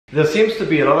There seems to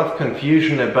be a lot of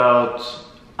confusion about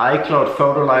iCloud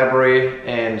photo library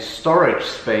and storage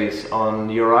space on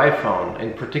your iPhone.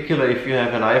 In particular, if you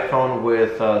have an iPhone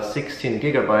with 16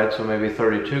 gigabytes or maybe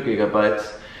 32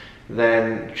 gigabytes,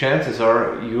 then chances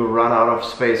are you run out of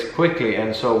space quickly.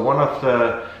 And so one of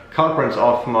the culprits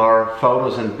often are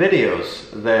photos and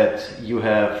videos that you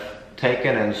have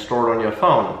taken and stored on your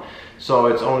phone. So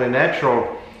it's only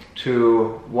natural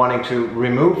to wanting to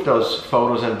remove those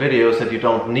photos and videos that you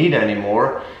don't need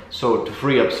anymore, so to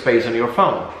free up space on your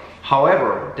phone.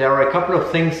 However, there are a couple of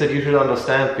things that you should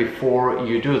understand before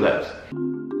you do that.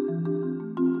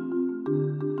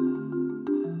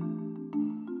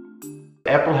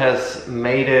 Apple has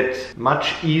made it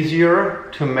much easier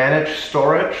to manage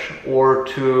storage or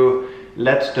to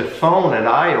let the phone and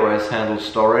iOS handle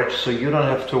storage, so you don't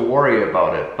have to worry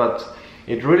about it. But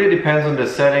it really depends on the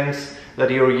settings that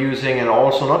you're using, and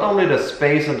also not only the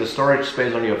space and the storage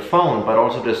space on your phone, but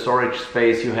also the storage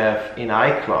space you have in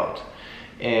iCloud.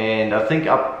 And I think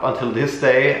up until this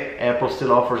day, Apple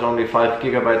still offers only 5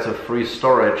 gigabytes of free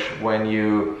storage when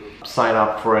you sign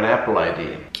up for an Apple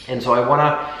ID. And so I want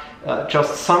to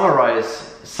just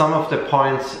summarize some of the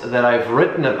points that I've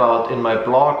written about in my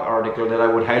blog article that I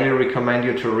would highly recommend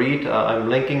you to read. I'm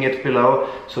linking it below,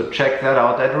 so check that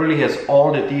out. That really has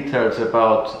all the details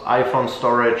about iPhone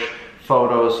storage,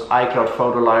 photos, iCloud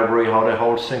photo library, how the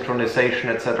whole synchronization,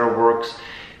 etc. works,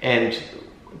 and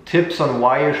tips on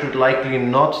why you should likely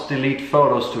not delete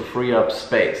photos to free up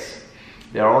space.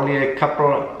 There are only a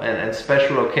couple and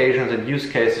special occasions and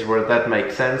use cases where that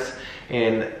makes sense.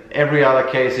 In every other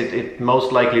case, it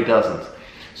most likely doesn't.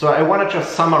 So I want to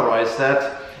just summarize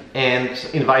that and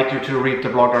invite you to read the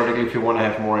blog article if you want to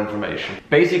have more information.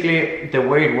 Basically, the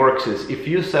way it works is if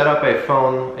you set up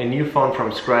a new phone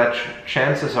from scratch,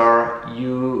 chances are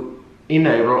you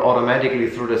enable automatically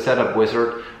through the setup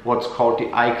wizard what's called the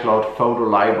iCloud photo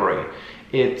library.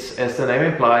 It's, as the name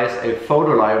implies, a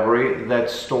photo library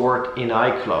that's stored in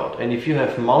iCloud. And if you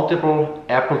have multiple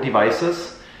Apple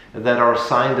devices that are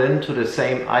signed in to the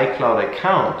same iCloud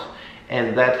account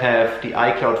and that have the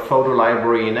iCloud photo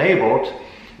library enabled,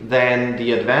 then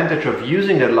the advantage of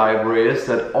using that library is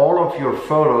that all of your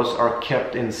photos are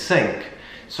kept in sync.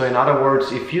 So in other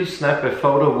words, if you snap a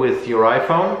photo with your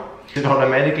iPhone, it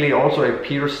automatically also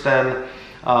appears then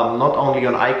not only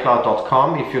on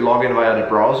iCloud.com. If you log in via the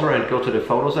browser and go to the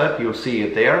Photos app, you'll see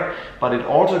it there, but it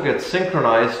also gets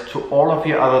synchronized to all of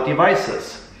your other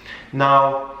devices.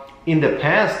 Now, in the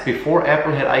past, before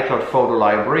Apple had iCloud Photo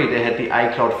Library, they had the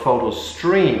iCloud Photo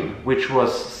Stream, which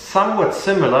was somewhat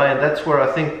similar, and that's where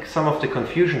I think some of the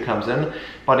confusion comes in,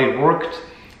 but it worked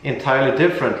entirely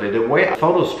differently. The way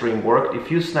Photo Stream worked,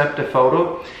 if you snapped a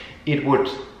photo, it would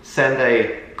send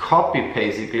a copy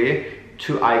basically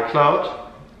to iCloud,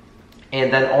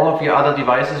 and then all of your other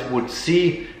devices would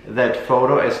see that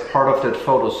photo as part of that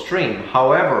photo stream.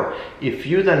 However, if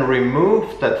you then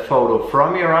remove that photo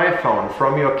from your iPhone,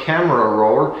 from your camera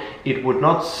roll, it would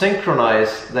not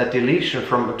synchronize that deletion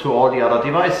to all the other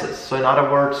devices. So in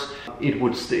other words,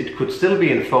 it could still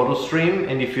be in photo stream,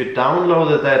 and if you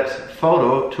downloaded that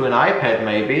photo to an iPad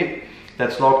maybe,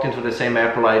 that's logged into the same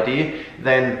Apple ID,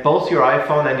 then both your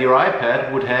iPhone and your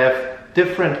iPad would have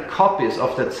different copies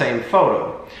of that same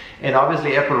photo. And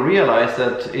obviously Apple realized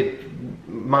that it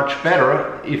much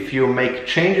better if you make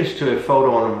changes to a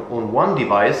photo on one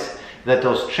device, that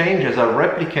those changes are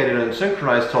replicated and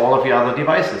synchronized to all of your other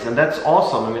devices. And that's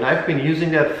awesome. I mean, I've been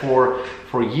using that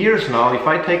for years now. If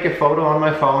I take a photo on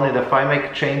my phone and if I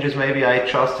make changes, maybe I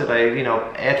adjust it,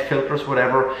 add filters,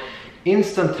 whatever,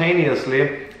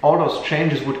 instantaneously all those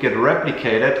changes would get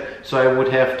replicated, so I would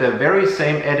have the very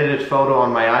same edited photo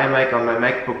on my iMac, on my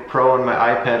MacBook Pro, on my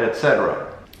iPad,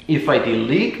 etc. If I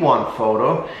delete one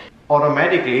photo,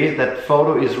 automatically that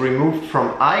photo is removed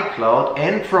from iCloud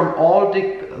and from all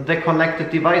the connected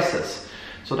devices.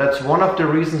 So that's one of the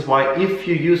reasons why, if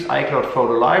you use iCloud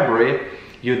Photo Library,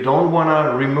 you don't want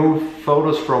to remove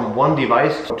photos from one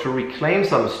device to reclaim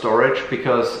some storage,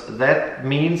 because that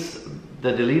means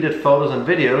the deleted photos and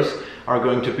videos are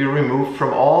going to be removed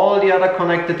from all the other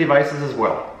connected devices as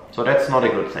well. So that's not a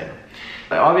good thing.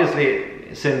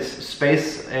 Obviously, since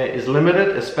space is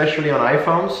limited, especially on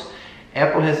iPhones,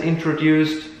 Apple has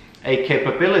introduced a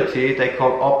capability they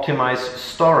call optimized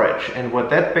storage. And what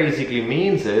that basically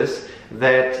means is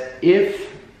that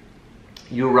if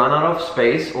you run out of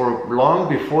space, or long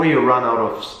before you run out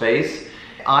of space,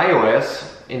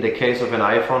 iOS, in the case of an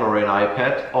iPhone or an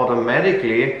iPad,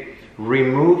 automatically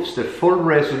removes the full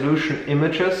resolution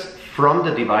images from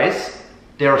the device.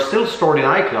 They are still stored in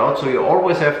iCloud, so you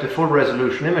always have the full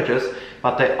resolution images,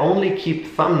 but they only keep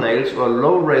thumbnails or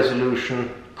low resolution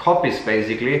copies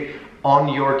basically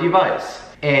on your device.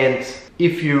 And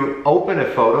if you open a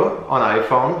photo on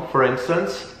iPhone, for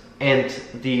instance, and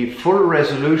the full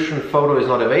resolution photo is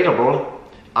not available,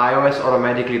 iOS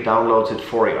automatically downloads it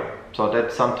for you. So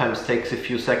that sometimes takes a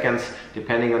few seconds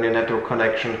depending on your network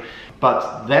connection.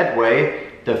 But that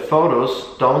way the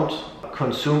photos don't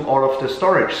consume all of the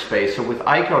storage space. So with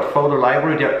iCloud Photo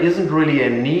Library there isn't really a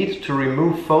need to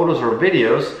remove photos or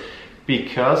videos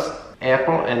because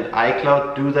Apple and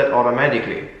iCloud do that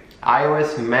automatically.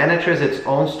 iOS manages its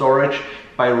own storage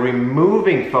by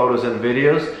removing photos and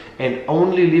videos and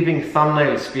only leaving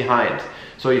thumbnails behind.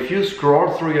 So if you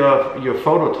scroll through your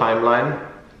photo timeline,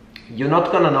 you're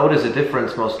not going to notice a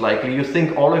difference most likely. You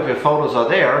think all of your photos are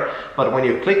there, but when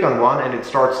you click on one and it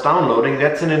starts downloading,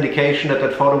 that's an indication that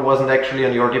that photo wasn't actually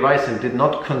on your device and did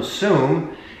not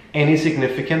consume any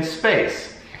significant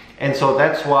space. And so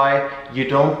that's why you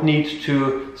don't need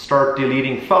to start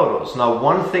deleting photos. Now,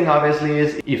 one thing obviously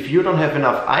is if you don't have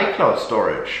enough iCloud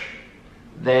storage,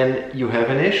 then you have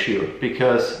an issue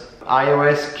because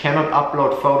iOS cannot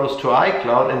upload photos to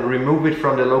iCloud and remove it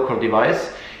from the local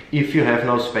device if you have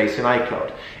no space in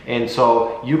iCloud. And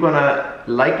so you're gonna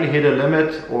likely hit a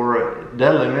limit or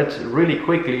the limit really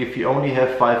quickly if you only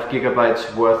have 5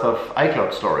 gigabytes worth of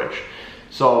iCloud storage.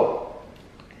 So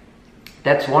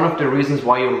that's one of the reasons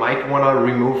why you might want to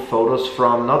remove photos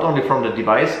from not only from the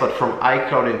device but from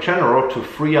iCloud in general to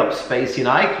free up space in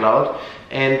iCloud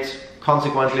and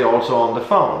consequently also on the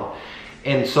phone.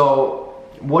 And so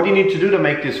what you need to do to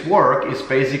make this work is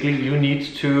basically you need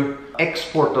to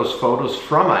export those photos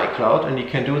from iCloud, and you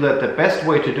can do that. The best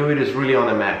way to do it is really on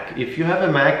a Mac. If you have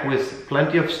a Mac with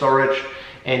plenty of storage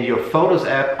and your Photos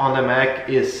app on the Mac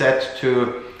is set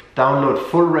to download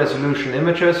full resolution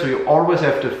images, so you always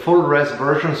have the full res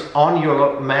versions on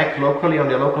your Mac locally on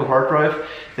your local hard drive,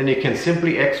 then you can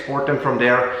simply export them from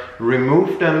there,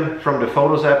 remove them from the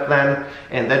Photos app then,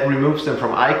 and that removes them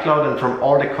from iCloud and from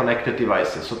all the connected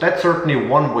devices. So that's certainly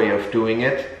one way of doing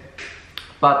it.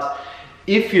 But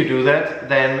if you do that,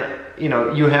 then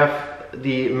you have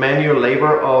the manual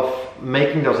labor of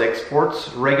making those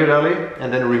exports regularly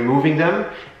and then removing them,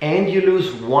 and you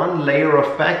lose one layer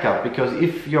of backup, because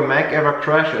if your Mac ever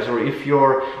crashes or if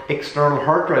your external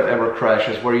hard drive ever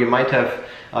crashes where you might have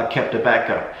kept a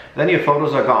backup, then your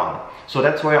photos are gone. So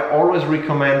that's why I always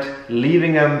recommend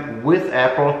leaving them with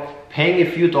Apple, paying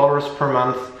a few dollars per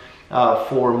month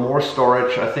for more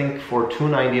storage. I think for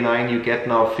 $2.99 you get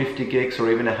now 50 gigs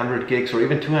or even 100 gigs or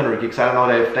even 200 gigs. I don't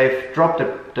know, they've dropped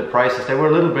the prices. They were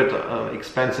a little bit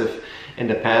expensive in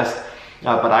the past,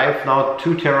 but I have now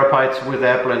 2 terabytes with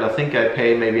Apple, and I think I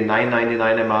pay maybe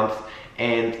 $9.99 a month,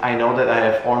 and I know that I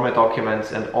have all my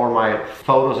documents and all my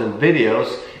photos and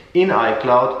videos in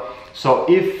iCloud. So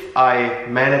if I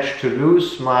manage to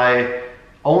lose my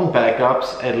own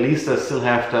backups, at least I still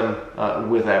have them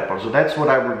with Apple. So that's what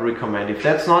I would recommend. If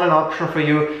that's not an option for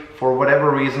you for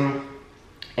whatever reason,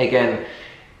 again,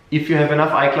 if you have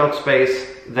enough iCloud space,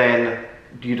 then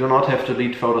you do not have to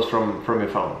delete photos from your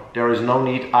phone. There is no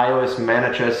need. iOS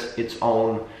manages its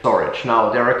own storage. Now,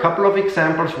 there are a couple of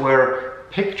examples where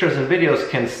pictures and videos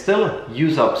can still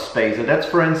use up space, and that's,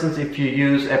 for instance, if you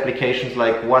use applications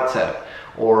like WhatsApp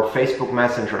or Facebook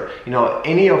Messenger,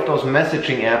 any of those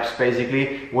messaging apps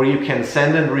basically where you can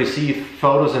send and receive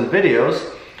photos and videos.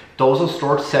 Those are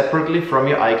stored separately from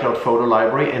your iCloud photo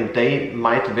library, and they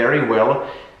might very well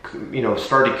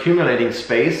start accumulating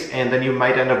space, and then you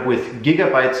might end up with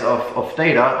gigabytes of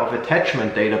data, of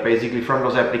attachment data basically from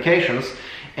those applications,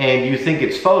 and you think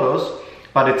it's photos,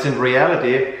 but it's in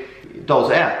reality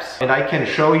those apps. And I can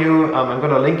show you, I'm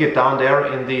going to link it down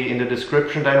there in the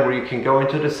description then, where you can go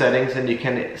into the settings and you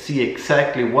can see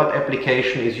exactly what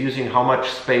application is using how much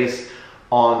space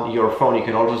on your phone. You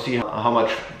can also see how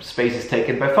much space is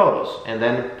taken by photos, and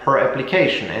then per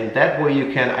application, and that way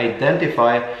you can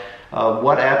identify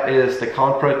what app is the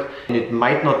culprit. And it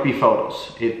might not be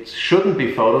photos. It shouldn't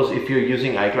be photos if you're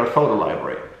using iCloud Photo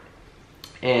Library.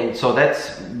 And so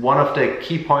that's one of the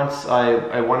key points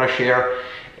I want to share.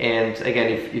 And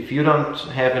again, if you don't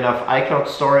have enough iCloud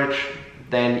storage,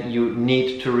 then you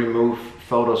need to remove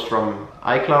photos from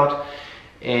iCloud.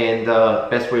 And the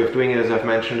best way of doing it, as I've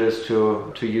mentioned, is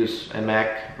to use a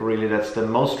Mac. Really, that's the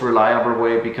most reliable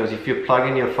way, because if you plug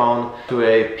in your phone to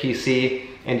a PC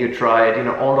and you try it,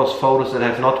 all those photos that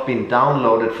have not been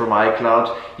downloaded from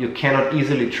iCloud, you cannot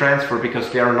easily transfer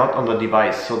because they are not on the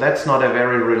device. So that's not a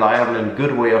very reliable and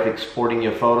good way of exporting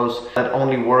your photos. That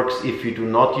only works if you do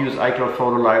not use iCloud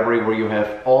Photo Library, where you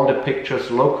have all the pictures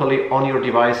locally on your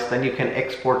device. Then you can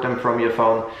export them from your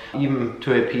phone, even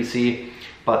to a PC.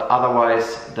 but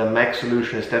otherwise the Mac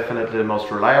solution is definitely the most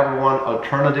reliable one.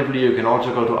 Alternatively, you can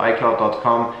also go to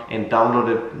iCloud.com and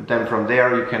download them from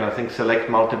there. You can, I think, select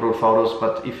multiple photos,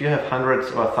 but if you have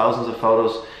hundreds or thousands of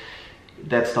photos,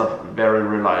 that's not very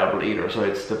reliable either. So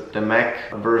it's the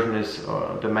Mac version is,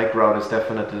 the Mac route is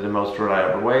definitely the most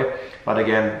reliable way. But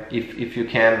again, if you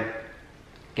can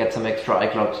get some extra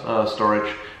iCloud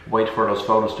storage, wait for those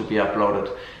photos to be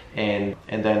uploaded, and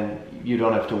then you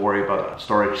don't have to worry about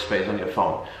storage space on your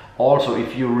phone. Also,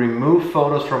 if you remove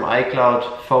photos from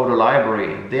iCloud photo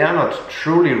library, they are not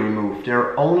truly removed.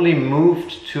 They're only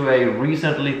moved to a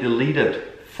recently deleted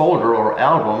folder or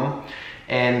album,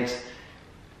 and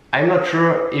I'm not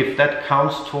sure if that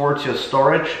counts towards your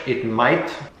storage. It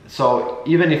might. So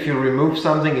even if you remove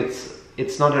something,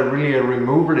 it's not really a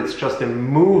removal, it's just a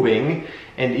moving.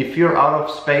 And if you're out of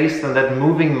space, then that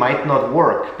moving might not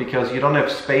work because you don't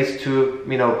have space to,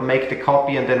 you know, make the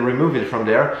copy and then remove it from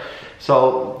there.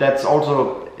 So that's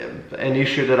also an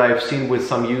issue that I've seen with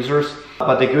some users.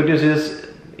 But the good news is,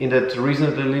 in that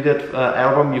recently deleted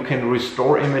album, you can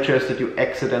restore images that you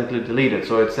accidentally deleted.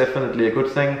 So it's definitely a good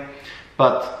thing.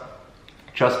 But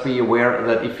just be aware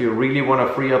that if you really want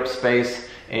to free up space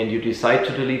and you decide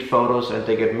to delete photos and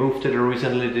they get moved to the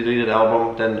recently deleted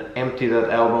album, then empty that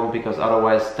album, because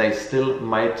otherwise they still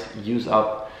might use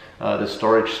up the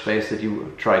storage space that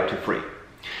you tried to free.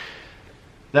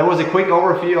 That was a quick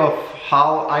overview of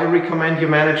how I recommend you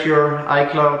manage your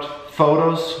iCloud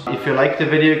photos. If you liked the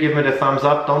video, give me the thumbs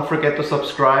up. Don't forget to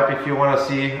subscribe if you want to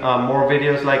see more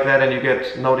videos like that and you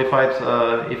get notified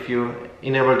if you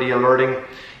enable the alerting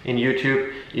in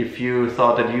YouTube. If you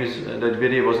thought that that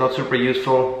video was not super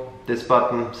useful, this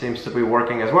button seems to be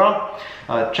working as well.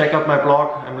 Check out my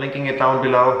blog, I'm linking it down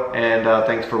below, and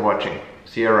thanks for watching.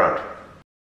 See you around.